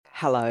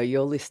Hello,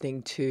 you're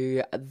listening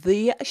to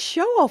the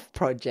Show Off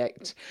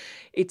Project.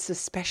 It's a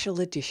special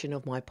edition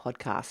of my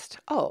podcast.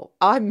 Oh,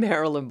 I'm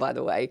Marilyn, by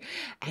the way,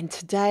 and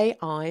today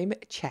I'm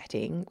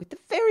chatting with the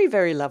very,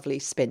 very lovely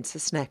Spencer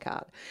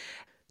Snackart.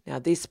 Now,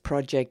 this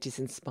project is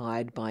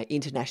inspired by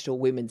International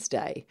Women's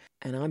Day,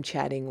 and I'm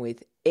chatting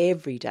with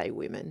everyday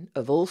women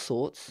of all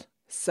sorts.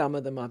 Some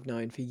of them I've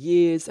known for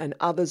years, and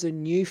others are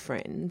new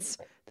friends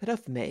that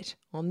I've met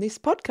on this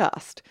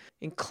podcast,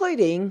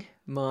 including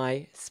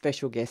my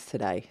special guest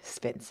today,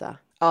 Spencer.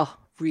 Oh,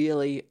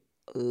 really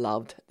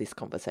loved this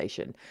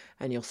conversation,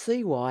 and you'll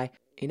see why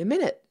in a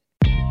minute.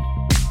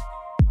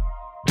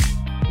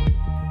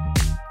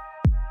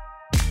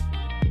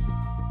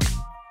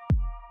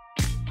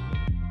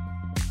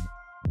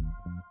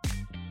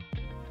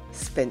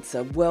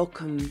 Spencer,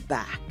 welcome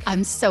back.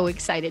 I'm so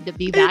excited to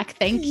be back.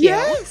 Thank you.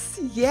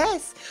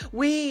 Yes.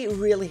 We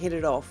really hit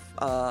it off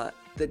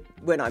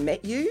when I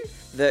met you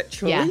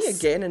virtually. Yes.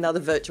 Again, another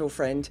virtual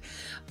friend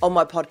on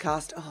my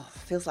podcast. Oh,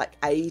 feels like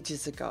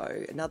ages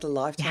ago, another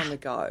lifetime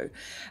ago.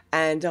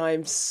 And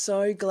I'm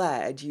so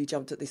glad you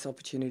jumped at this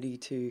opportunity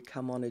to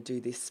come on and do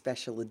this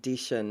special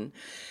edition.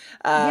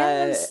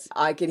 Yes.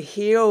 I can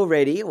hear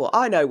already, well,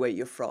 I know where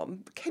you're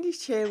from. Can you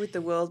share with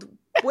the world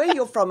where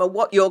you're from and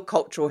what your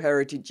cultural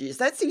heritage is?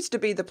 That seems to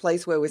be the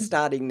place where we're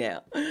starting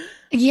now.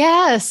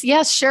 Yes,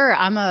 sure.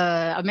 I'm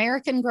a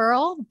American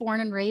girl,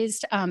 born and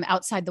raised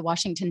outside the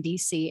Washington,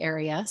 D.C.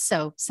 area.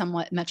 So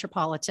somewhat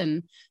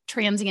metropolitan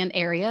transient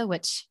area,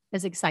 which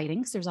is exciting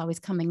because there's always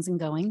comings and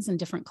goings and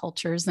different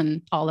cultures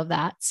and all of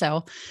that.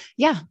 So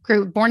yeah,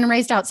 born and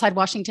raised outside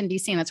Washington,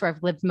 D.C. and that's where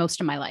I've lived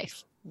most of my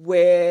life.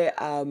 Where,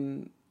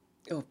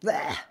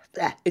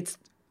 it's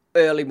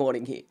early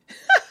morning here.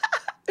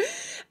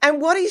 And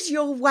what is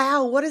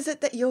what is it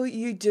that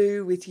you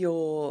do with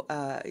your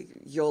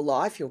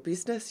life, your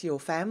business, your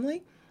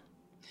family?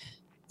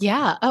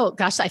 Yeah. Oh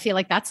gosh, I feel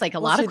like that's like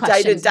what's lot of your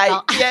questions. Day to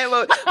day? Yeah.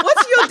 Well,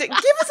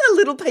 give us a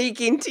little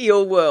peek into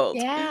your world.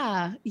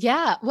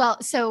 Yeah.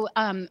 Well, so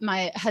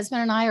my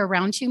husband and I are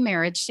round 2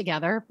 marriage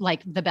together,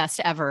 like the best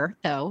ever,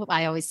 though.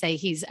 I always say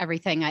he's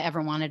everything I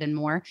ever wanted and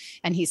more.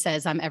 And he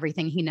says I'm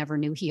everything he never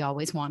knew he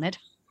always wanted,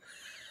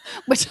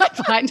 which I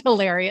find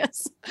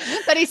hilarious.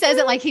 But he says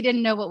it like he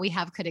didn't know what we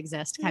have could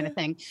exist kind of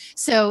thing.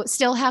 So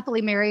still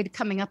happily married,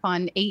 coming up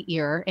on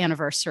 8-year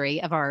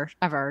anniversary of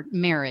our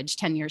marriage,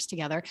 10 years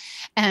together.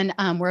 And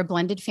we're a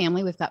blended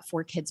family. We've got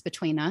 4 kids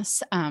between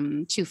us,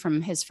 2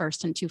 from his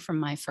first and 2 from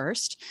my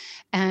first.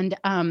 And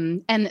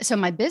so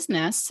my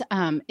business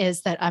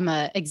is that I'm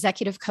a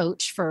executive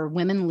coach for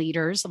women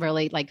leaders,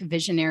 really like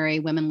visionary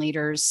women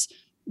leaders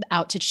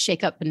out to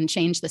shake up and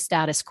change the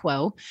status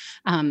quo.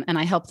 And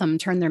I help them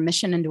turn their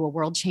mission into a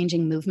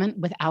world-changing movement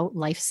without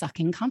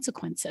life-sucking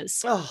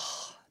consequences.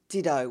 Oh,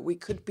 ditto. We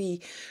could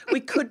be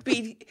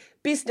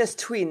business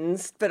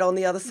twins, but on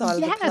the other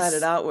side of the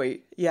planet, aren't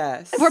we?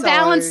 Yes. We're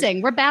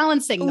balancing. We're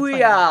balancing the planet.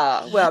 We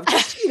are. Well,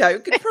 just,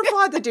 could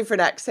provide the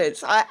different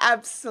accents. I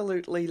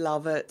absolutely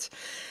love it.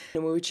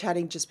 And we were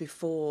chatting just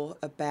before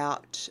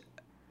about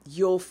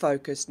your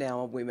focus now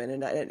on women,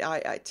 and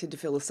I tend to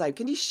feel the same.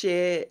 Can you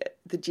share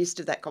the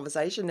gist of that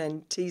conversation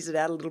and tease it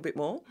out a little bit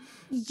more?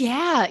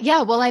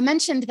 Yeah. Well, I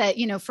mentioned that,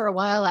 for a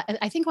while,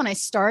 I think when I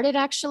started,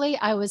 actually,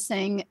 I was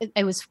saying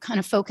I was kind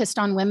of focused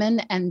on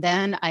women, and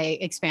then I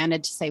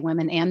expanded to say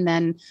women, and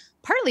then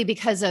partly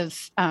because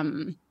of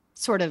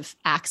sort of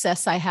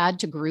access I had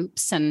to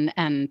groups and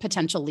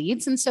potential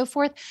leads and so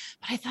forth.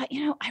 But I thought,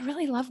 I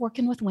really love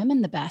working with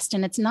women the best.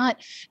 And it's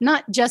not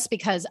just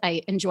because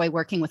I enjoy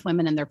working with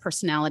women and their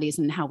personalities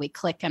and how we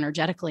click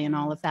energetically and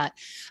all of that.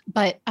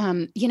 But,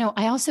 I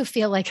also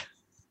feel like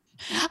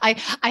I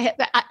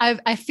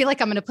feel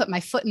like I'm going to put my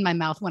foot in my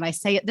mouth when I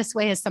say it this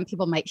way, as some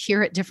people might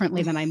hear it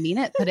differently than I mean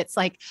it. But it's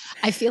like,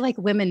 I feel like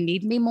women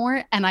need me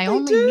more. And I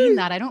only mean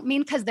that. I don't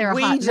mean because they're a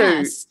hot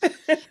mess.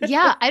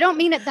 Yeah. I don't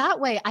mean it that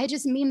way. I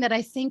just mean that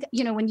I think,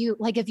 when you,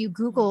 like, if you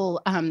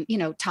Google,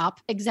 top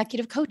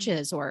executive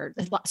coaches, or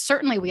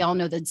certainly we all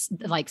know that,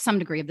 like, some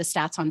degree of the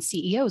stats on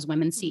CEOs,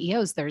 women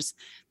CEOs,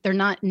 they're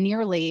not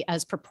nearly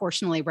as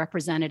proportionally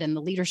represented in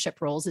the leadership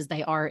roles as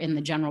they are in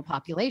the general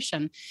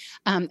population.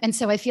 And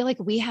so I feel like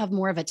we have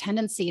more of a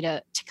tendency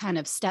to kind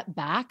of step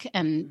back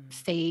and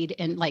fade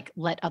and like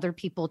let other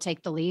people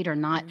take the lead, or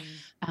not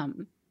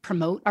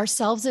promote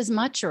ourselves as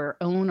much, or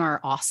own our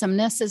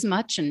awesomeness as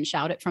much and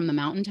shout it from the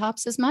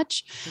mountaintops as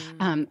much.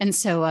 And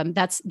so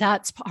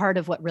that's part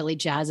of what really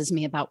jazzes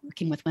me about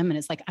working with women,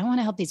 is like, I want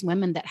to help these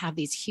women that have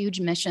these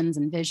huge missions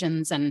and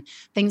visions and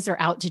things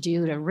they're out to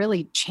do to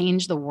really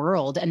change the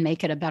world and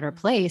make it a better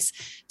place,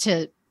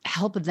 to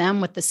help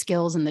them with the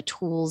skills and the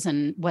tools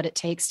and what it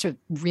takes to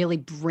really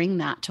bring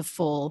that to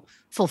full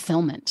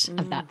fulfillment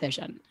of that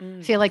vision.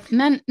 I feel like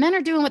men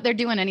are doing what they're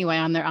doing anyway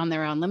on their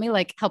own. Let me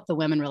help the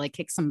women really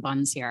kick some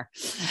buns here.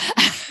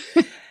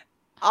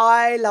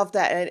 I love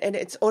that. And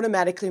it's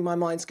automatically, my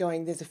mind's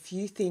going, there's a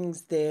few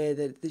things there,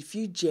 the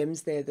few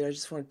gems there that I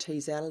just want to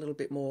tease out a little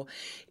bit more,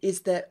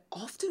 is that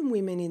often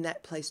women in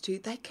that place too,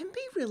 they can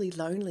be really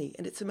lonely.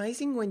 And it's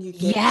amazing when you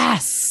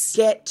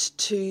get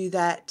to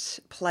that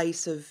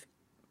place of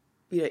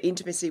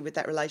intimacy with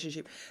that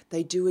relationship,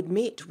 they do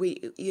admit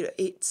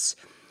it's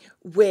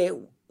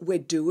we're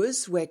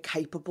doers, we're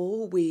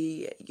capable,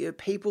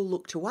 people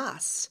look to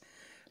us,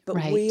 but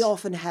Right. we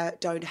often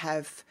don't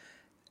have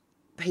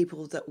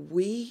people that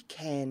we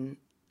can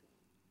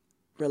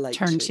relate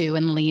turn to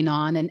and lean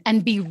on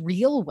and be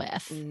real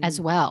with as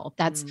well.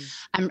 That's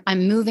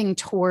I'm moving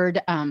toward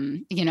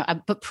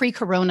but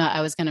pre-corona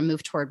I was going to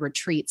move toward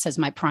retreats as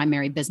my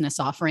primary business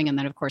offering, and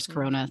then of course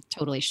corona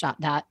totally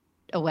shot that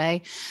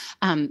away.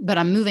 But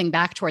I'm moving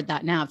back toward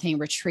that now, thinking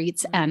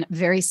retreats and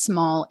very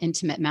small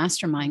intimate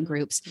mastermind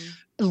groups,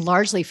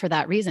 largely for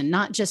that reason,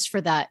 not just for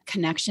that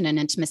connection and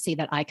intimacy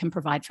that I can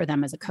provide for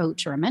them as a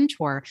coach or a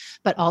mentor,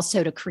 but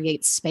also to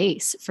create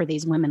space for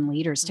these women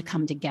leaders to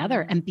come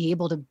together and be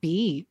able to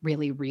be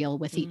really real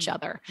with each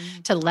other,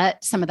 to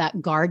let some of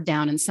that guard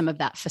down and some of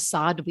that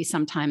facade we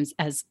sometimes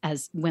as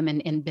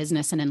women in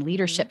business and in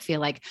leadership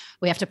feel like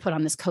we have to put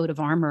on this coat of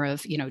armor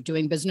of,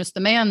 doing business the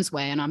man's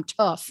way, and I'm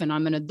tough and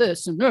I'm going to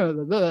this and blah,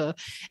 blah, blah.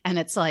 And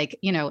it's like,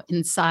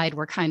 inside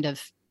we're kind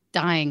of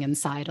dying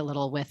inside a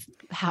little with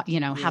how,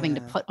 having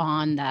to put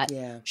on that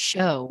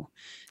show.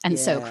 And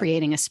so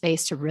creating a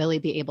space to really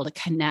be able to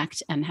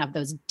connect and have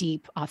those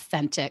deep,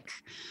 authentic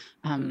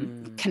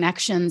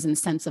connections and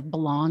sense of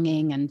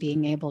belonging and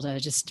being able to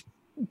just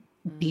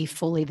be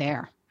fully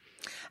there.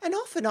 And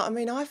often,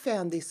 I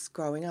found this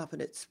growing up,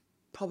 and it's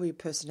probably a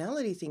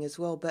personality thing as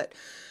well, but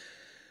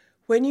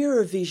when you're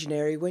a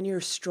visionary, when you're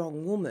a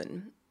strong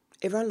woman,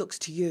 everyone looks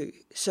to you.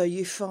 So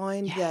you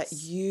find that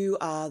you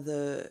are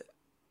the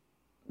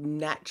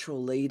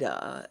natural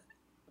leader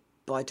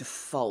by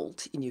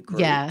default in your groups.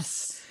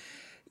 Yes.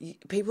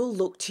 People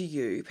look to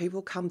you,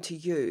 people come to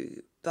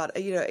you. But,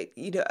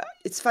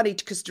 it's funny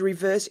because to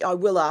reverse, I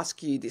will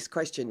ask you this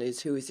question,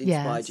 is who has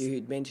inspired you,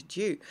 who mentored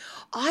you?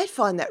 I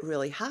find that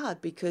really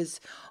hard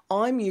because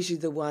I'm usually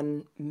the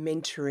one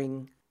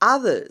mentoring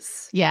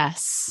others.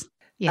 Yes.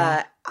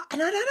 Yeah.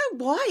 And I don't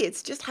know why.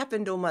 It's just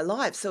happened all my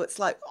life. So it's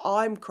like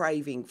I'm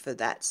craving for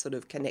that sort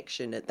of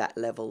connection at that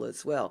level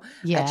as well.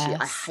 Yes. Actually,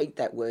 I hate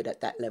that word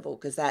at that level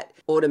because that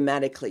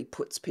automatically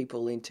puts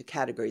people into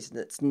categories, and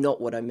it's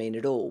not what I mean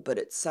at all. But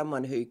it's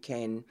someone who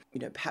can,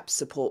 perhaps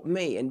support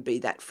me and be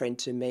that friend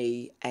to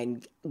me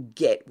and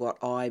get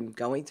what I'm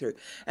going through.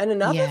 And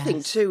another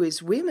thing too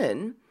is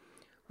women,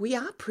 we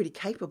are pretty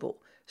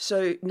capable.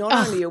 So not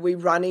only are we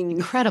running...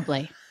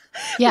 Incredibly.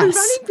 Yes. We're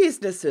running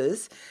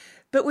businesses...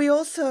 But we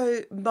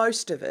also,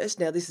 most of us,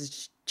 now this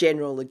is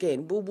general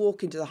again, we'll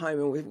walk into the home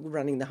and we're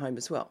running the home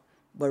as well.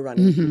 We're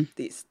running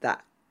this,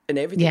 that, and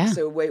everything. Yeah.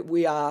 So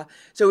we are,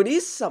 so it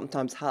is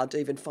sometimes hard to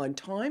even find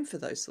time for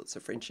those sorts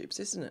of friendships,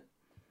 isn't it?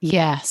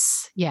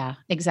 Yes. Yeah,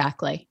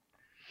 exactly.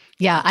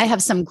 Yeah, I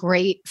have some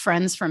great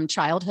friends from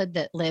childhood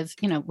that live,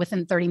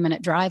 within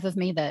 30-minute drive of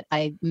me that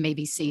I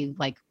maybe see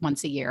like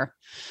once a year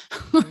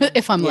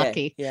if I'm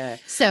lucky. Yeah.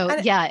 So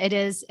it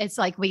is. It's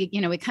like we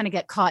kind of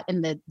get caught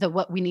in the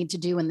what we need to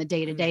do in the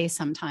day-to-day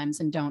sometimes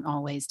and don't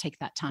always take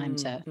that time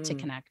to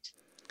connect.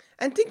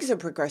 And things have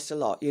progressed a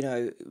lot,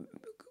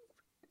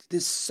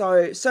 There's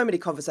so many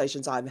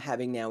conversations I'm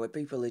having now where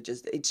people are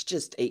it's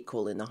just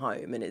equal in the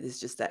home, and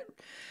there's just that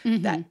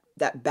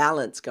that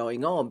balance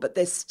going on. But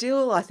there's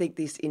still, I think,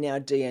 this in our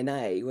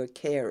DNA. We're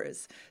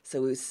carers,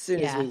 so as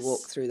soon as we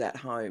walk through that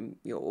home,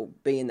 or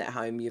be in that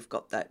home, you've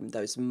got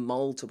those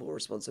multiple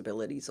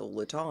responsibilities all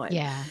the time.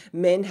 Yeah,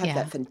 men have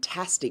that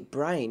fantastic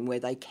brain where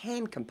they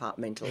can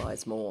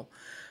compartmentalize more.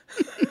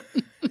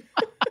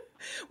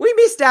 We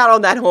missed out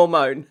on that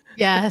hormone.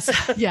 Yes.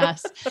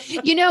 Yes.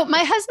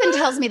 My husband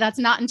tells me that's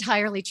not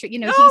entirely true. He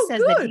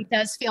says that he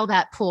does feel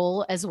that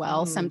pull as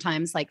well,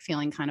 sometimes like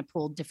feeling kind of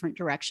pulled different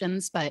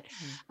directions. But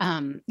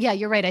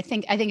you're right. I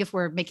think if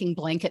we're making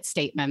blanket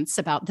statements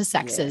about the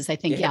sexes, I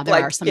think,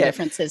 there are some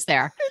differences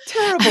there.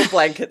 Terrible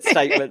blanket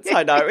statements.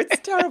 I know. It's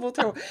terrible.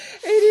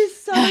 It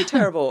is so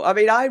terrible.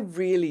 I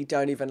really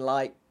don't even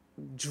like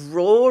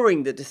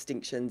drawing the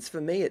distinctions.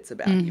 For me, it's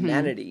about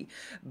humanity.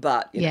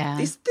 But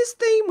this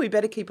theme, we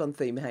better keep on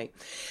theme, hey?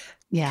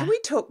 Yeah. Can we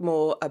talk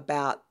more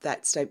about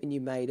that statement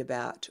you made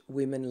about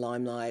women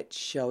limelight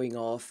showing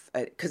off?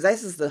 Because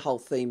this is the whole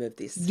theme of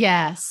this.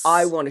 Yes.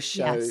 I want to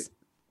show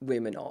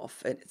women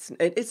off. And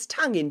it's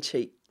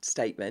tongue-in-cheek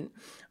statement.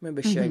 I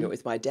remember sharing it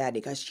with my dad.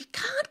 He goes, "You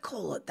can't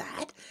call it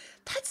that.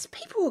 That's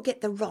people will get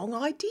the wrong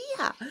idea."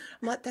 I'm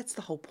like, that's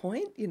the whole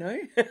point,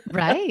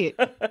 Right.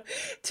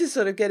 To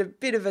sort of get a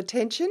bit of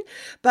attention.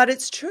 But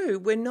it's true.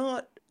 We're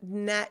not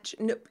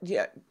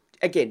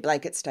again,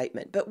 blanket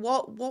statement. But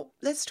what?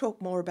 Let's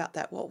talk more about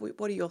that.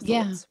 What are your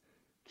thoughts?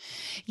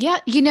 Yeah.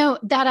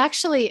 That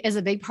actually is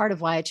a big part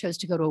of why I chose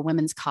to go to a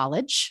women's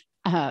college.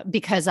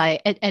 Because I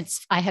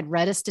had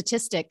read a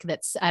statistic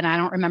and I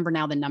don't remember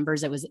now the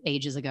numbers. It was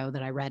ages ago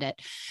that I read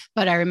it,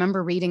 but I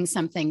remember reading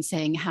something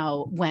saying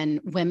how when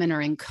women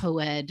are in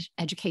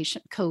co-educational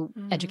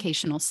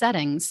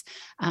settings,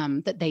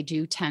 that they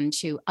do tend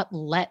to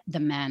let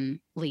the men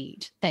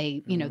lead.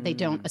 They, they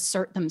don't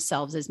assert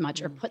themselves as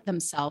much or put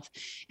themselves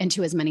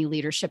into as many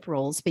leadership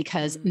roles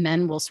because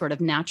men will sort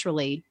of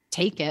naturally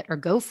take it or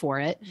go for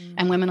it.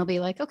 And women will be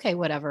like, okay,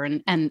 whatever.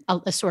 And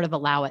sort of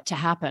allow it to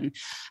happen.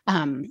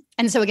 And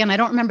so again, I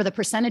don't remember the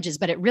percentages,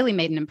 but it really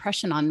made an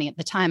impression on me at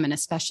the time. And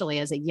especially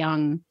as a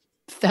young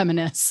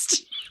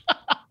feminist,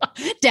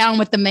 down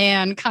with the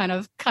man kind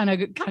of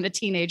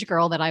teenage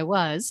girl that I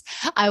was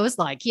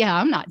like, yeah,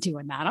 I'm not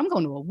doing that. I'm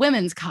going to a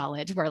women's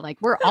college where like,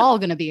 we're all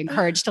going to be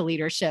encouraged to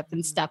leadership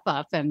and step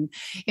up. And,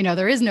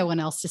 there is no one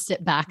else to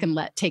sit back and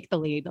take the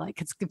lead.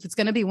 Like if it's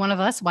going to be one of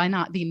us, why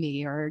not be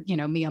me or,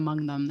 me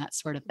among them, that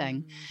sort of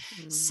thing.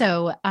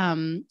 So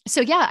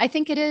yeah, I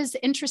think it is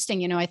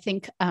interesting. I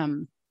think,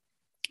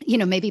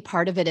 maybe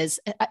part of it is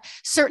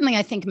certainly,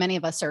 I think many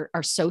of us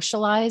are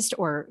socialized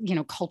or,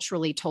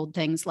 culturally told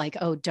things like,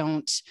 oh,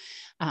 don't,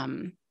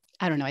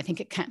 I don't know. I think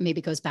it maybe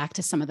goes back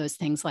to some of those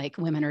things like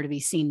women are to be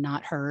seen,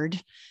 not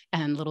heard,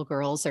 and little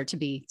girls are to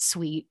be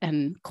sweet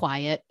and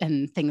quiet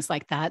and things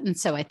like that. And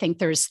so I think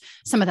there's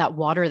some of that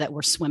water that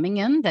we're swimming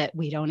in that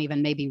we don't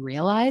even maybe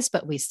realize,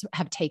 but we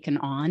have taken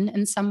on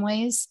in some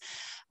ways.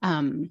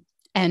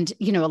 And,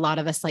 a lot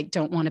of us like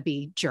don't want to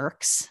be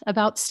jerks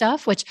about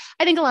stuff, which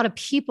I think a lot of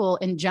people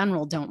in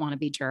general don't want to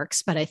be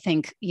jerks. But I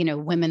think,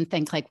 women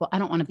think like, well, I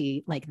don't want to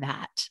be like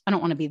that. I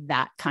don't want to be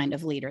that kind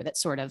of leader that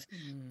sort of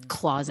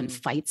claws and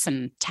fights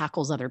and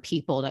tackles other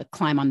people to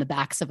climb on the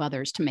backs of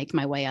others to make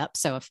my way up.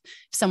 So if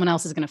someone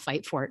else is going to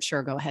fight for it,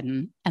 sure, go ahead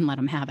and let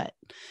them have it.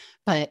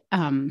 But,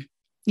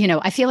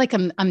 I feel like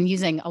I'm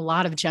using a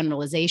lot of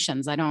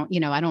generalizations. I don't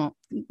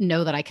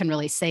know that I can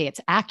really say it's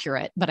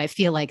accurate, but I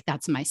feel like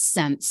that's my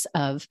sense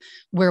of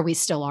where we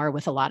still are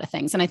with a lot of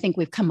things. And I think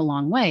we've come a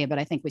long way, but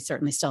I think we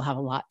certainly still have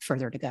a lot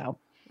further to go.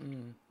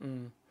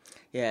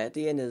 Yeah, at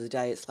the end of the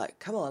day, it's like,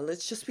 come on,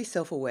 let's just be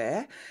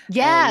self-aware.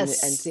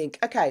 Yes. And think,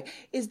 okay,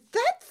 is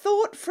that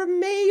thought from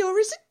me, or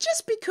is it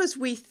just because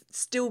we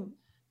still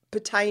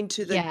pertain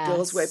to the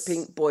girls wear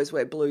pink, boys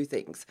wear blue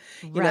things,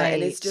 you know,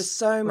 and it's just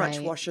so much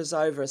washes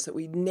over us that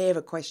we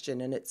never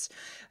question. And it's,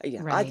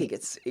 I think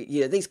it's,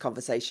 these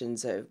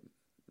conversations are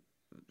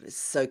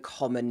so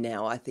common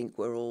now. I think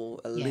we're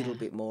all a little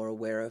bit more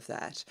aware of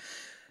that.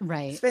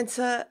 Right.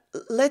 Spencer,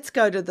 let's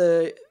go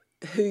to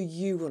who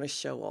you want to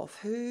show off.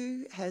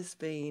 Who has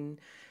been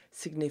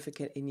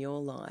significant in your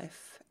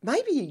life?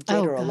 Maybe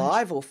dead or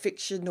alive or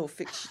fiction or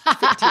fictitious,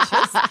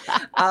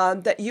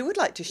 that you would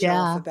like to show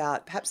off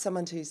about, perhaps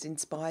someone who's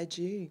inspired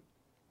you.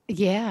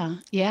 Yeah.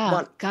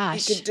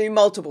 Gosh. You can do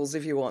multiples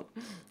if you want.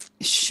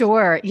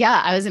 Sure.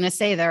 Yeah. I was going to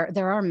say there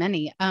are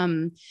many.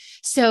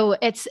 So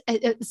it's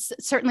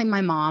certainly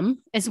my mom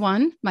is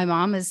one. My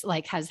mom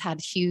has had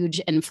huge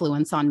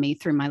influence on me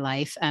through my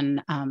life,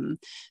 and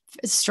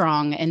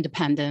strong,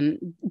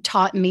 independent,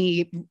 taught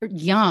me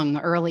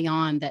early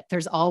on that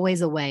there's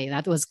always a way.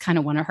 That was kind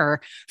of one of her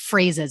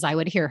phrases I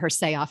would hear her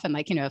say often,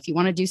 like, if you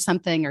want to do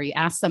something or you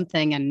ask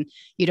something and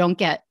you don't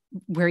get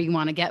where you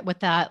want to get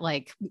with that,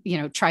 like,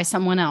 try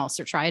someone else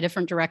or try a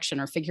different direction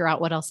or figure out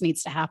what else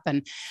needs to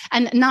happen.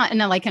 And not in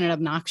an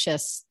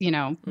obnoxious,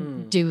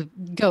 do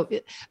go,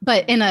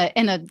 but in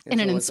an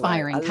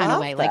inspiring kind of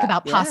way, like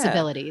about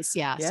possibilities.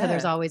 Yeah. So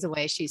there's always a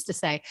way, she used to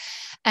say.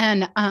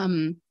 And,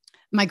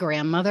 my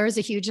grandmother is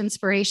a huge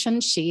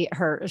inspiration. She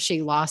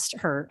lost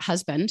her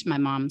husband, my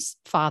mom's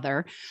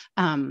father,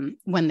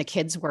 when the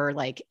kids were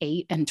like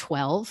 8 and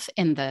 12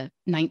 in the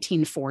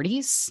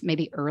 1940s,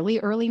 maybe early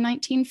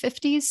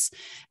 1950s,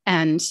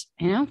 and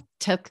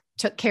took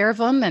care of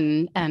them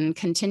and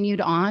continued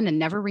on and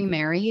never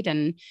remarried.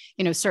 And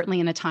certainly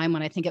in a time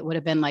when I think it would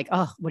have been like,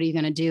 oh, what are you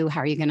going to do?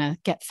 How are you going to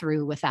get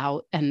through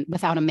without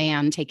a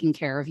man taking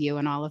care of you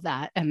and all of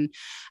that? And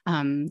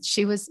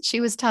she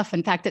was tough.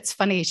 In fact, it's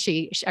funny.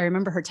 I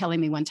remember her telling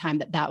me one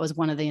time that was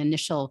one of the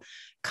initial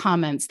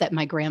comments that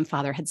my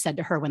grandfather had said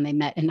to her when they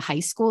met in high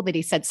school, that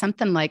he said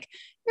something like,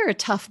 "You're a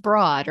tough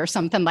broad," or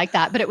something like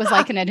that. But it was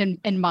like in an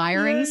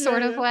admiring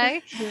sort of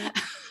way. Yeah.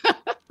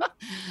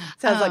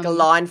 Sounds like a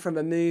line from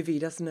a movie,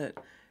 doesn't it?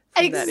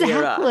 From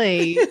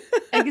exactly.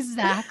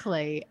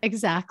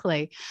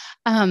 Exactly.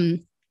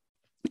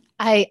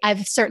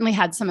 I've certainly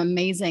had some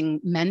amazing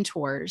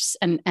mentors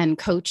and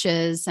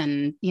coaches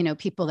and,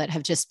 people that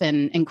have just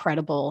been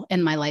incredible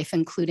in my life,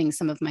 including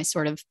some of my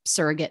sort of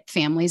surrogate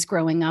families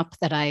growing up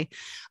that I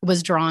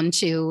was drawn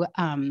to.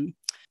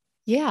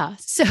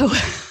 So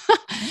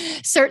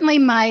certainly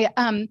my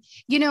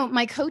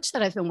coach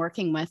that I've been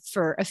working with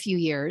for a few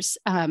years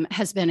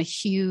has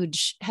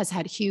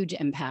had huge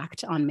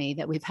impact on me,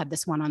 that we've had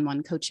this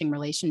one-on-one coaching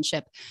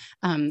relationship.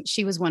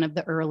 She was one of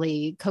the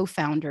early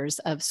co-founders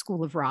of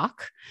School of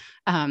Rock,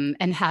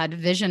 and had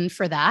vision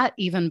for that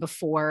even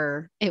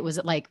before it was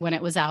like when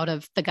it was out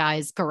of the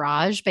guy's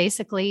garage,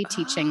 basically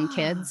teaching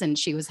kids, and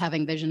she was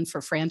having vision for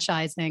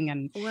franchising.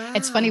 And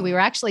It's funny, we were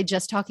actually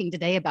just talking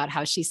today about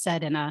how she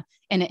said in an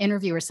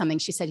interview or something,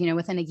 she said,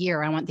 within a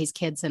year, I want these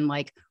kids in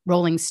like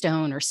Rolling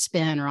Stone or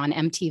Spin or on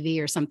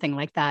MTV or something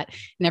like that.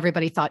 And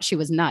everybody thought she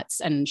was nuts.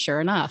 And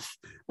sure enough,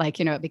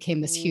 it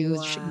became this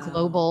huge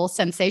global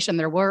sensation.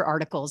 There were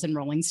articles in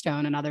Rolling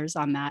Stone and others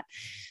on that.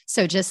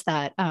 So just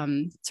that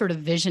sort of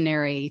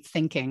visionary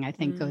thinking, I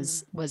think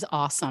was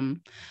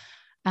awesome.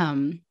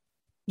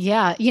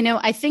 Yeah.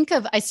 I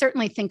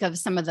certainly think of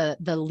some of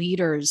the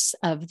leaders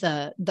of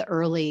the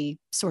early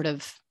sort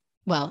of,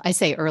 well, I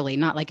say early,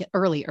 not like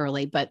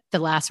early, but the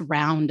last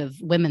round of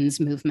women's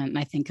movement. And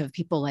I think of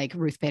people like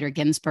Ruth Bader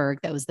Ginsburg,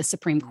 that was the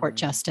Supreme Court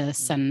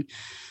justice and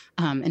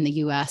in the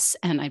US.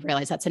 And I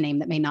realize that's a name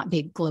that may not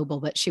be global,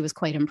 but she was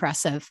quite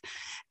impressive.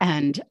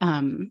 And,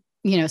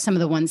 some of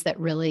the ones that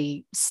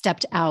really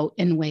stepped out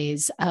in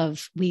ways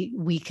of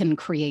we can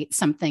create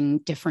something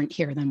different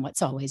here than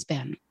what's always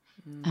been.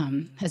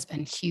 Has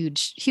been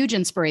huge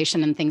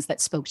inspiration and things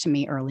that spoke to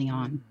me early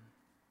on.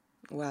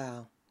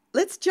 Wow.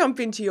 Let's jump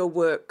into your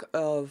work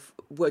of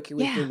working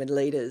with women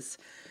leaders.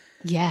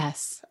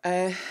 Yes.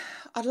 I'd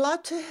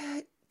like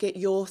to get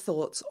your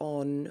thoughts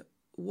on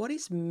what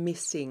is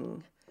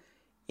missing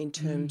in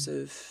terms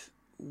of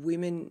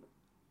women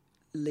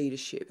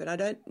leadership. And I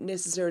don't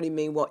necessarily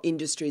mean what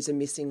industries are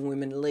missing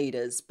women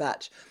leaders,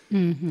 but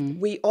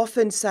we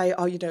often say,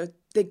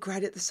 they're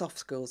great at the soft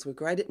skills, we're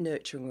great at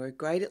nurturing, we're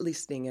great at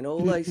listening and all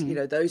those,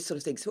 those sort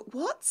of things. But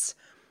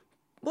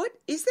what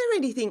is there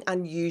anything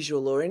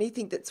unusual or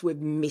anything that's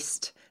we've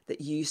missed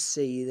that you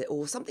see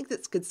or something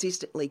that's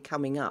consistently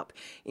coming up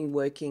in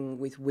working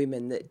with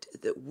women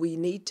that we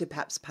need to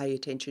perhaps pay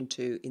attention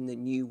to in the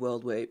new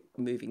world we're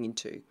moving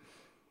into?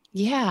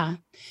 Yeah.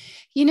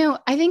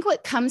 I think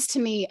what comes to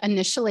me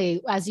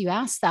initially as you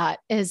ask that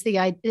is the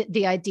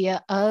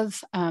idea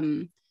of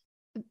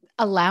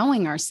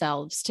allowing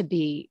ourselves to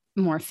be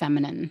more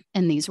feminine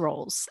in these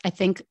roles. I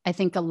think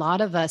a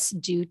lot of us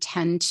do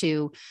tend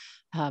to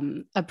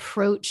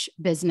approach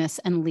business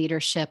and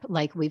leadership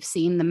like we've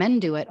seen the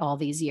men do it all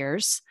these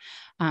years,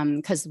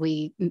 because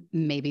we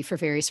maybe for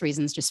various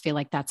reasons just feel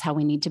like that's how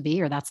we need to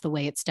be or that's the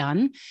way it's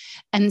done.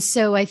 And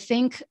so I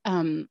think,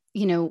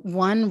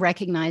 one,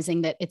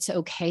 recognizing that it's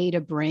okay to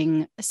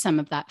bring some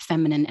of that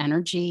feminine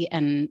energy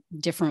and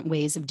different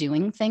ways of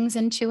doing things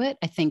into it,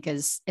 I think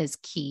is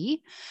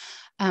key.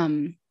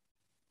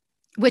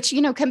 Which,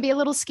 can be a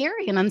little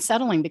scary and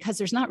unsettling because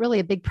there's not really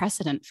a big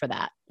precedent for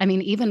that. I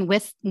mean, even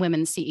with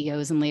women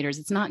CEOs and leaders,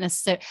 it's not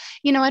necessarily,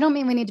 I don't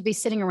mean we need to be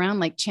sitting around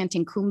like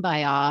chanting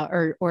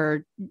Kumbaya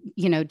or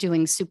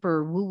doing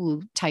super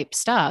woo-woo type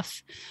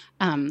stuff.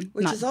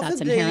 Which not is that often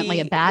that's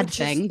inherently a bad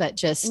thing, but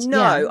just...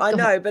 No, I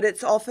know, but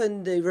it's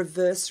often the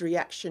reverse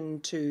reaction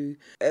to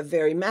a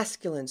very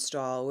masculine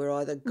style where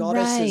either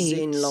goddesses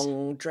in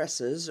long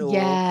dresses or...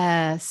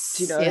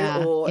 Yes.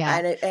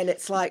 And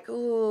it's like,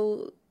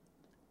 oh...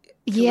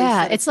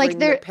 it's like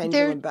they're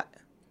pendulum back.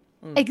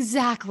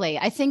 Exactly.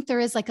 I think there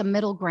is like a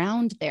middle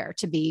ground there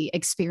to be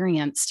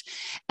experienced.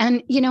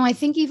 And, I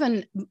think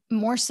even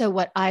more so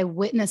what I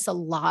witness a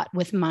lot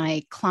with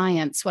my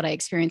clients, what I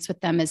experience with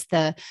them is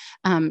the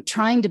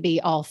trying to be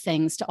all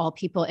things to all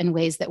people in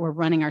ways that we're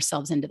running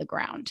ourselves into the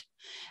ground.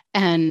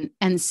 And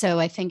so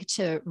I think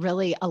to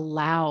really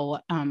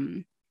allow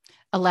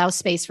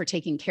space for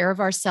taking care of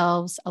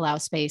ourselves, allow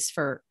space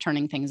for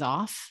turning things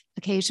off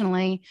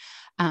occasionally,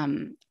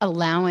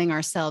 allowing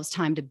ourselves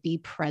time to be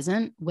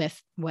present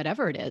with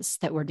whatever it is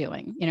that we're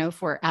doing.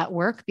 If we're at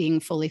work,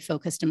 being fully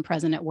focused and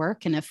present at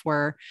work. And if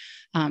we're,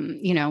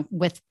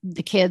 with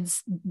the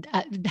kids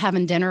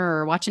having dinner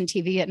or watching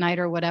TV at night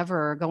or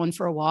whatever, or going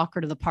for a walk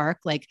or to the park,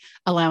 like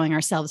allowing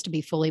ourselves to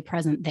be fully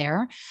present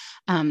there.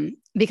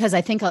 Because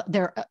I think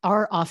there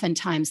are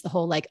oftentimes the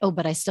whole like, oh,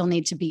 but I still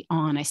need to be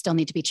on. I still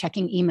need to be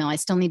checking email. I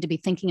still need to be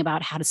thinking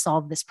about how to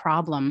solve this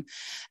problem.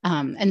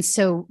 And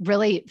so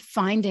really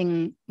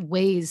finding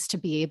ways to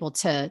be able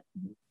to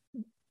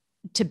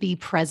be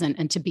present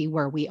and to be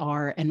where we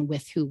are and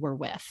with who we're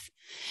with.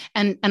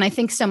 And I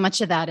think so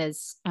much of that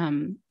is,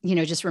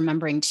 just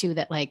remembering too,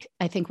 that like,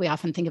 I think we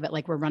often think of it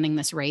like we're running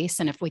this race.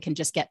 And if we can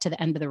just get to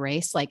the end of the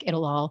race, like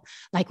it'll all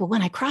like, well,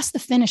 when I cross the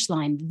finish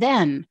line,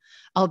 then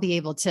I'll be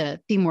able to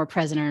be more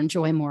present or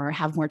enjoy more, or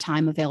have more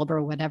time available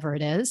or whatever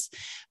it is.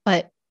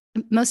 But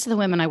most of the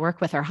women I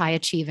work with are high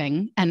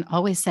achieving and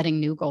always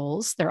setting new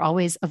goals. They're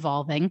always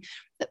evolving.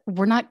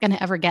 We're not going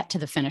to ever get to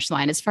the finish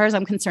line. As far as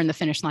I'm concerned, the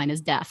finish line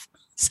is death.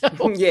 So,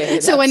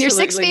 so when you're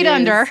 6 feet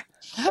under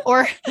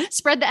or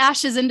spread the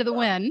ashes into the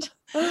wind,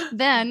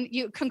 then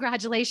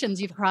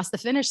congratulations, you've crossed the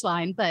finish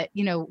line. But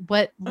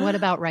what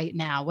about right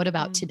now? What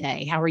about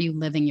today? How are you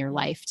living your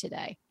life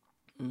today?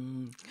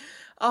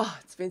 Oh,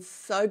 it's been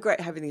so great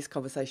having this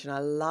conversation. I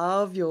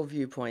love your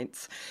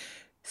viewpoints.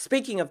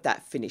 Speaking of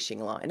that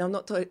finishing line, I'm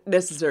not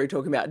necessarily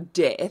talking about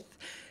death.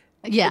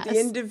 Yes. At the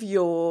end of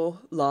your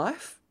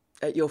life,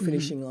 at your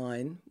finishing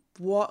line,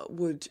 what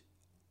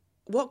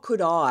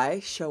could I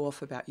show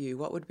off about you?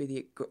 What would be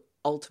the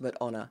ultimate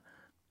honour?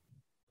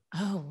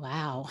 Oh,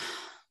 wow.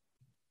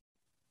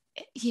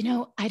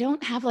 I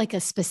don't have like a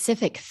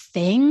specific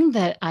thing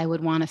that I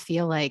would want to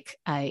feel like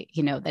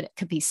that it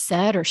could be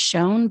said or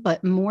shown,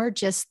 but more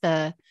just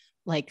the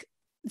like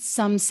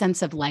some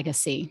sense of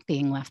legacy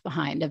being left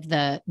behind of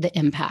the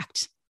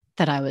impact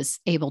that I was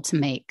able to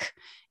make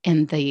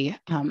in the,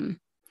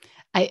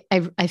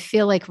 I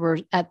feel like we're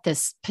at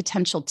this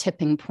potential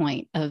tipping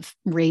point of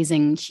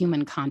raising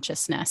human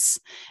consciousness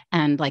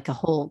and like a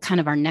whole kind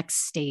of our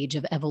next stage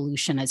of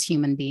evolution as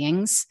human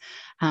beings.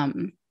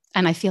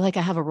 And I feel like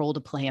I have a role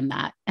to play in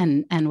that,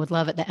 and would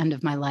love at the end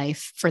of my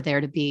life for there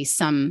to be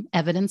some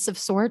evidence of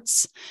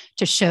sorts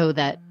to show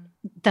that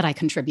I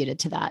contributed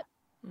to that.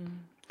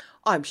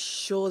 I'm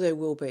sure there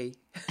will be,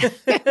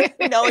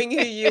 knowing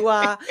who you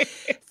are.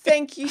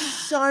 Thank you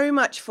so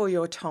much for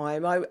your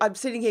time. I'm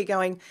sitting here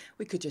going,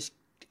 we could just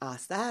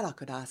ask that. I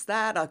could ask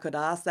that. I could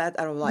ask that.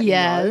 And I'm like,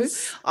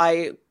 yes. No,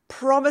 I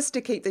promise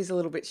to keep these a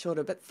little bit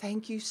shorter, but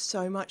thank you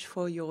so much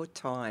for your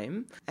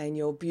time and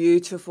your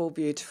beautiful,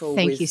 beautiful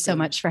Thank wisdom. you so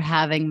much for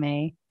having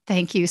me.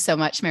 Thank you so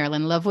much,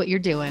 Marilyn. Love what you're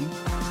doing.